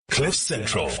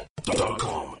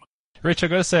CliffCentral.com. Rich, I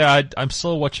gotta say, I'm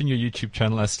still watching your YouTube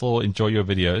channel. I still enjoy your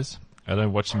videos. I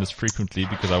don't watch them as frequently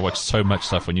because I watch so much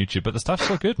stuff on YouTube, but the stuff's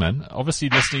still good, man. Obviously,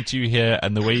 listening to you here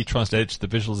and the way you translate it to the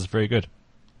visuals is very good.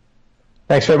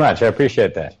 Thanks very much. I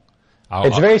appreciate that.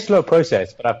 It's a very slow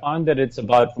process, but I found that it's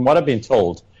about, from what I've been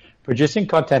told, producing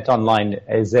content online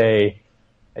is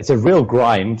it's a real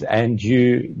grind, and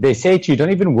they say to you,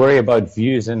 don't even worry about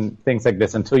views and things like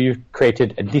this until you've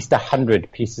created at least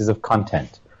 100 pieces of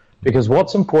content. Because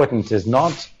what's important is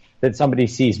not that somebody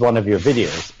sees one of your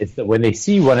videos, it's that when they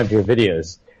see one of your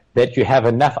videos, that you have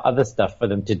enough other stuff for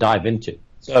them to dive into.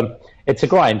 So it's a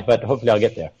grind, but hopefully I'll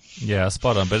get there. Yeah,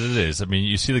 spot on, but it is. I mean,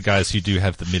 you see the guys who do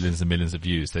have the millions and millions of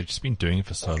views. They've just been doing it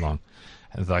for so long.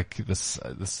 And like this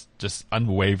just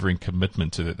unwavering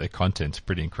commitment to their content is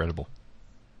pretty incredible.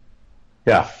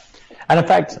 Yeah. And in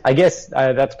fact, I guess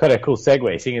that's quite a cool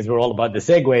segue, seeing as we're all about the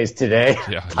segues today.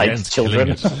 Yeah, Tight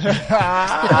children.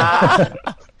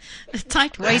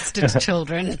 Tight-waisted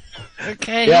children.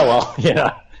 Okay. Yeah, well,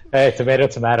 yeah. Hey,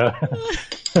 tomato.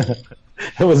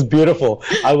 It was beautiful.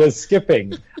 I was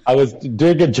skipping. I was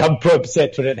doing a jump rope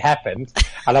set when it happened,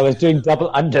 and I was doing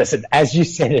double unders, and as you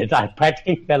said it, I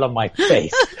practically fell on my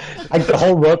face. Like the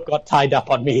whole rope got tied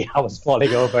up on me. I was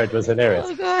falling over. It was hilarious.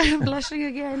 Oh, God, I'm blushing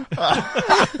again.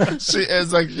 She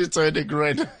is like, she's turning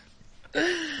red.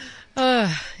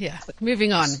 Yeah,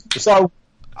 moving on. So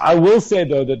I will say,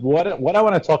 though, that what I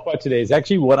want to talk about today is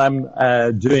actually what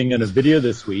I'm doing in a video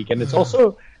this week, and it's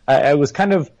also, I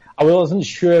wasn't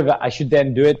sure if I should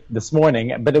then do it this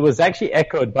morning, but it was actually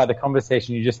echoed by the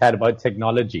conversation you just had about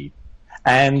technology.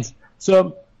 And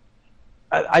so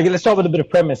let's start with a bit of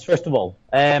premise. First of all,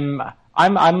 I'm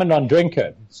a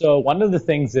non-drinker. So one of the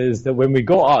things is that when we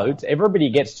go out,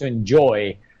 everybody gets to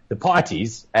enjoy the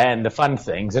parties and the fun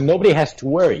things, and nobody has to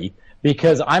worry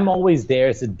because I'm always there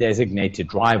as a designated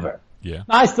driver. Yeah.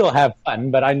 I still have fun,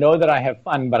 but I know that I have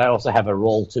fun, but I also have a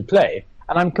role to play.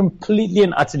 And I'm completely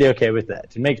and utterly okay with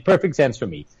that. It makes perfect sense for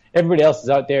me. Everybody else is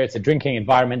out there. It's a drinking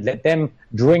environment. Let them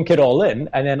drink it all in,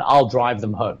 and then I'll drive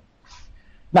them home.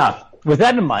 Now, with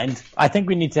that in mind, I think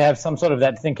we need to have some sort of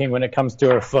that thinking when it comes to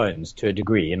our phones to a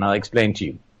degree, and I'll explain to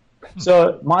you.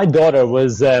 So my daughter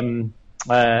was,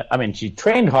 she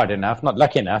trained hard enough, not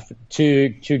lucky enough, to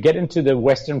get into the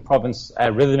Western Province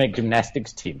rhythmic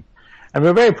gymnastics team. And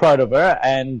we're very proud of her,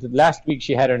 and last week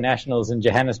she had her nationals in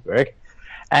Johannesburg.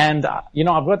 And,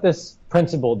 I've got this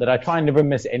principle that I try and never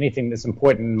miss anything that's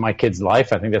important in my kid's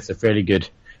life. I think that's a fairly good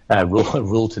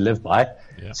rule to live by.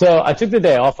 Yeah. So I took the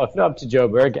day off. I flew up to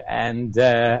Joburg, and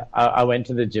I went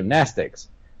to the gymnastics.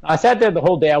 I sat there the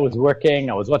whole day. I was working.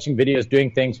 I was watching videos,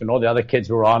 doing things when all the other kids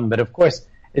were on. But, of course,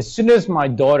 as soon as my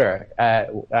daughter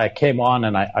came on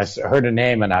and I heard her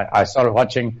name and I started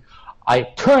watching, I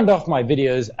turned off my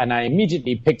videos and I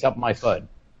immediately picked up my phone.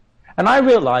 And I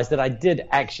realized that I did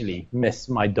actually miss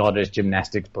my daughter's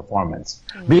gymnastics performance.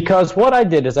 Because what I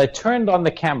did is I turned on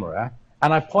the camera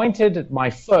and I pointed my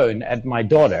phone at my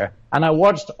daughter and I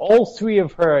watched all three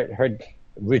of her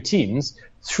routines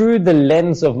through the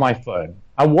lens of my phone.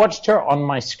 I watched her on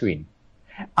my screen.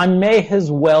 I may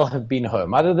as well have been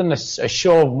home. Other than a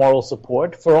show of moral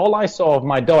support, for all I saw of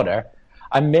my daughter,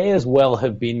 I may as well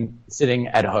have been sitting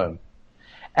at home.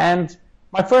 And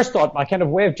my first thought, my kind of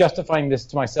way of justifying this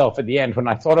to myself at the end when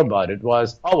I thought about it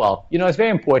was, it's very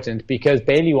important because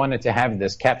Bailey wanted to have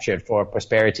this captured for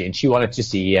prosperity and she wanted to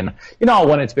see and, I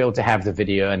wanted to be able to have the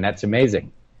video and that's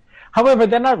amazing. However,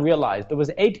 then I realized there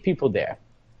was 8 people there,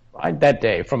 right, that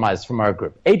day from our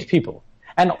group, 8 people.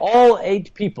 And all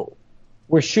 8 people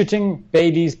were shooting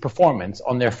Bailey's performance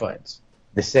on their phones.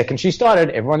 The second she started,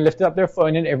 everyone lifted up their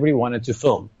phone and everybody wanted to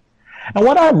film. And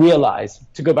what I realized,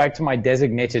 to go back to my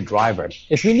designated driver,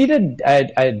 is we need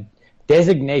a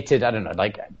designated,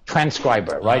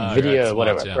 transcriber, right? Video, right,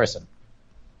 whatever, yeah. person.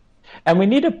 And we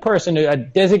need a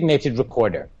designated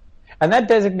recorder. And that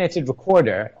designated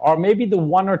recorder are maybe the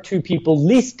 1 or 2 people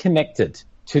least connected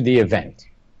to the event.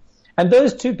 And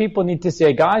those 2 people need to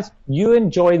say, guys, you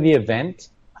enjoy the event.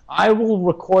 I will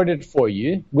record it for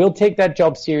you. We'll take that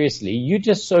job seriously. You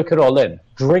just soak it all in.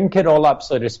 Drink it all up,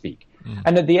 so to speak.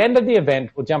 And at the end of the event,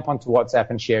 we'll jump onto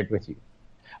WhatsApp and share it with you.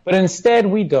 But instead,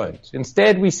 we don't.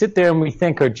 Instead, we sit there and we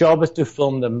think our job is to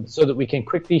film them so that we can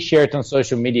quickly share it on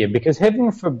social media. Because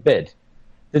heaven forbid,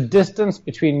 the distance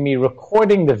between me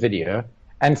recording the video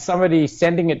and somebody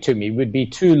sending it to me would be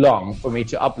too long for me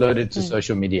to upload it to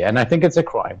social media. And I think it's a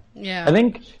crime. Yeah. I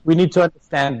think we need to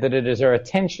understand that it is our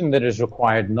attention that is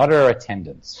required, not our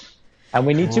attendance. And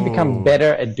we need to become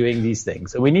better at doing these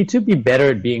things. And we need to be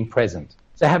better at being present.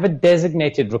 So have a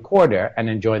designated recorder and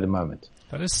enjoy the moment.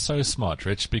 That is so smart,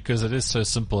 Rich, because it is so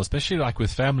simple, especially like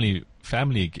with family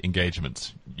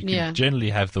engagements. You can generally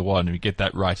have the one and you get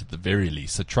that right at the very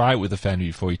least. So try it with the family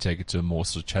before you take it to a more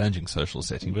sort of challenging social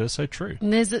setting, but it's so true.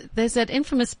 And there's that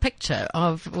infamous picture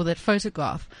or that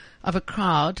photograph of a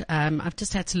crowd. I've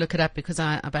just had to look it up because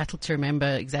I battled to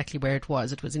remember exactly where it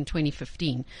was. It was in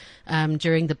 2015,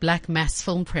 during the Black Mass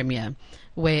film premiere,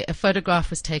 where a photograph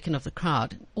was taken of the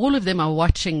crowd. All of them are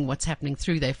watching what's happening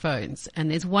through their phones. And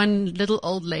there's one little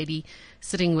old lady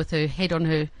sitting with her head on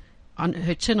her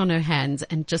chin on her hands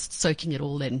and just soaking it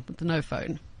all in with no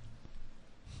phone.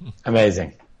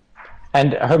 Amazing.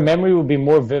 And her memory will be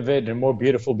more vivid and more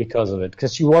beautiful because of it,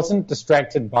 because she wasn't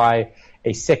distracted by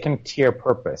a second-tier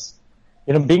purpose.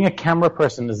 You know, being a camera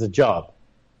person is a job,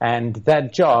 and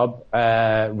that job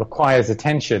requires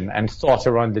attention and thought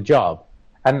around the job.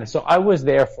 And so I was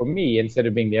there for me instead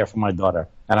of being there for my daughter.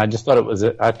 And I just thought it was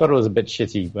a bit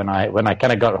shitty when I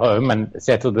kind of got home and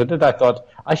settled with it. I thought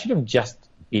I should have just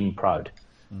been proud.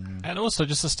 And also,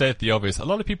 just to state the obvious, a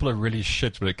lot of people are really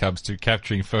shit when it comes to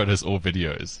capturing photos or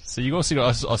videos. So you also got to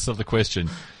ask yourself the question,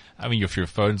 I mean, if your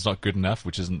phone's not good enough,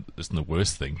 which isn't the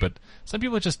worst thing, but some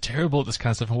people are just terrible at this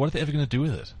kind of stuff, and what are they ever going to do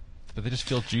with it? But they just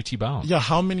feel duty bound. Yeah,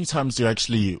 how many times do you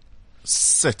actually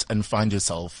sit and find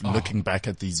yourself looking back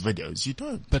at these videos? You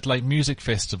don't. But like music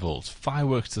festivals,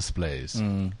 fireworks displays.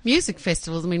 Music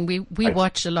festivals, I mean, we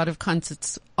watch a lot of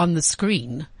concerts on the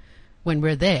screen when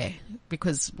we're there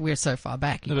because we're so far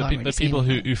back. No, but people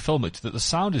who film it, that the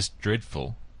sound is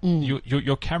dreadful.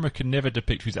 Your camera can never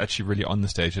depict who's actually really on the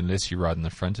stage unless you're right in the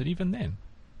front, and even then.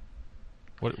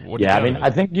 I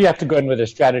think you have to go in with a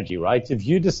strategy, right? If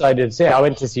you decided, say, I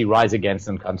went to see Rise Against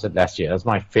in concert last year. That's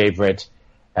my favorite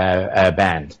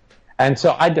band. And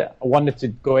so I wanted to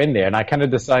go in there, and I kind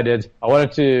of decided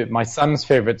my son's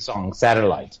favorite song,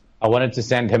 Satellite. I wanted to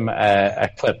send him a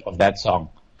clip of that song.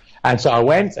 And so I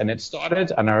went, and it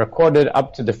started, and I recorded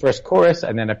up to the first chorus,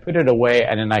 and then I put it away,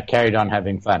 and then I carried on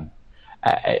having fun.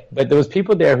 But there was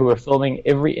people there who were filming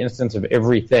every instance of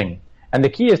everything. And the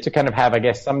key is to kind of have, I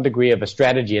guess, some degree of a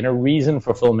strategy and a reason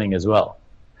for filming as well.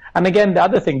 And again, the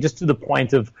other thing, just to the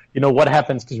point of, what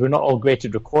happens because we're not all great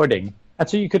at recording. And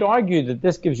so you could argue that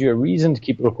this gives you a reason to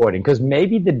keep recording because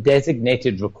maybe the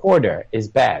designated recorder is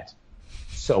bad.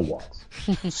 So what?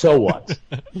 So what?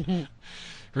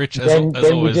 Rich, then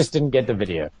always, we just didn't get the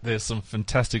video. There's some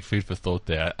fantastic food for thought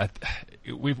there.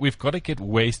 We've got to get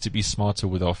ways to be smarter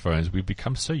with our phones. We've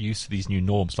become so used to these new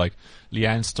norms, like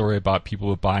Leanne's story about people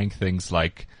were buying things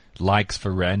like likes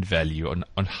for rand value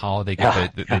on how they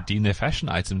get they deem their fashion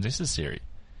items necessary.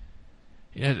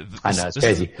 I know, it's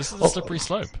crazy. This is a slippery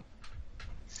slope.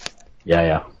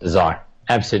 Yeah, bizarre,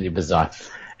 absolutely bizarre.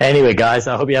 Anyway, guys,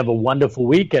 I hope you have a wonderful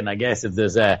week. And I guess if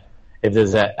there's a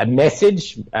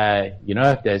message, try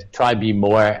to be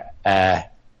more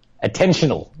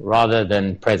attentional rather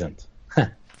than present.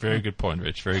 Very good point,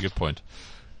 Rich. Very good point.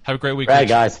 Have a great week, right, Rich.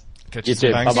 guys. Catch you you soon.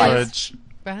 too. Thanks, Bye-bye. Rich.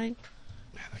 Bye. Man,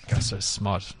 that guy's so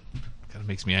smart. That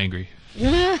makes me angry.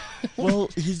 Well,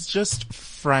 he's just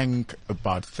frank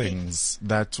about things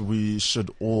that we should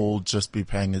all just be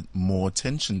paying more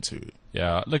attention to.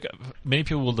 Yeah, look, many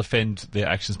people will defend their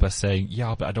actions by saying,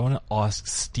 yeah, but I don't want to ask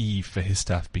Steve for his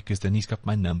stuff because then he's got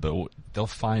my number, or they'll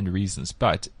find reasons.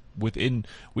 But we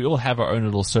all have our own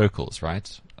little circles,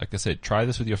 right? Like I said, try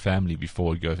this with your family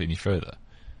before you go any further.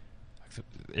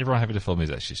 Everyone having to film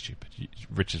is actually stupid.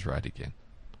 Rich is right again.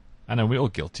 I know we're all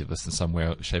guilty of this in some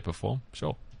way, shape, or form.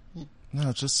 Sure.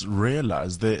 No, just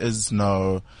realize there is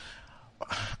no.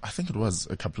 I think it was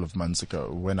a couple of months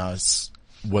ago when I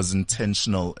was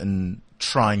intentional in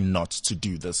trying not to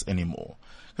do this anymore.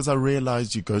 Because I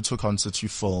realized you go to a concert, you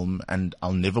film, and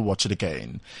I'll never watch it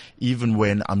again. Even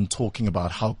when I'm talking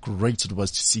about how great it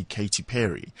was to see Katy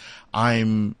Perry,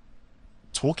 I'm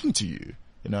talking to you,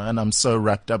 and I'm so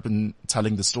wrapped up in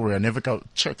telling the story. I never go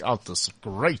check out this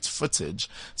great footage.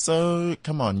 So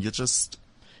come on, you're just,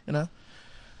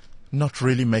 not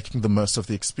really making the most of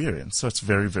the experience. So it's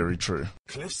very, very true.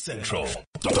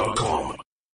 CliffCentral.com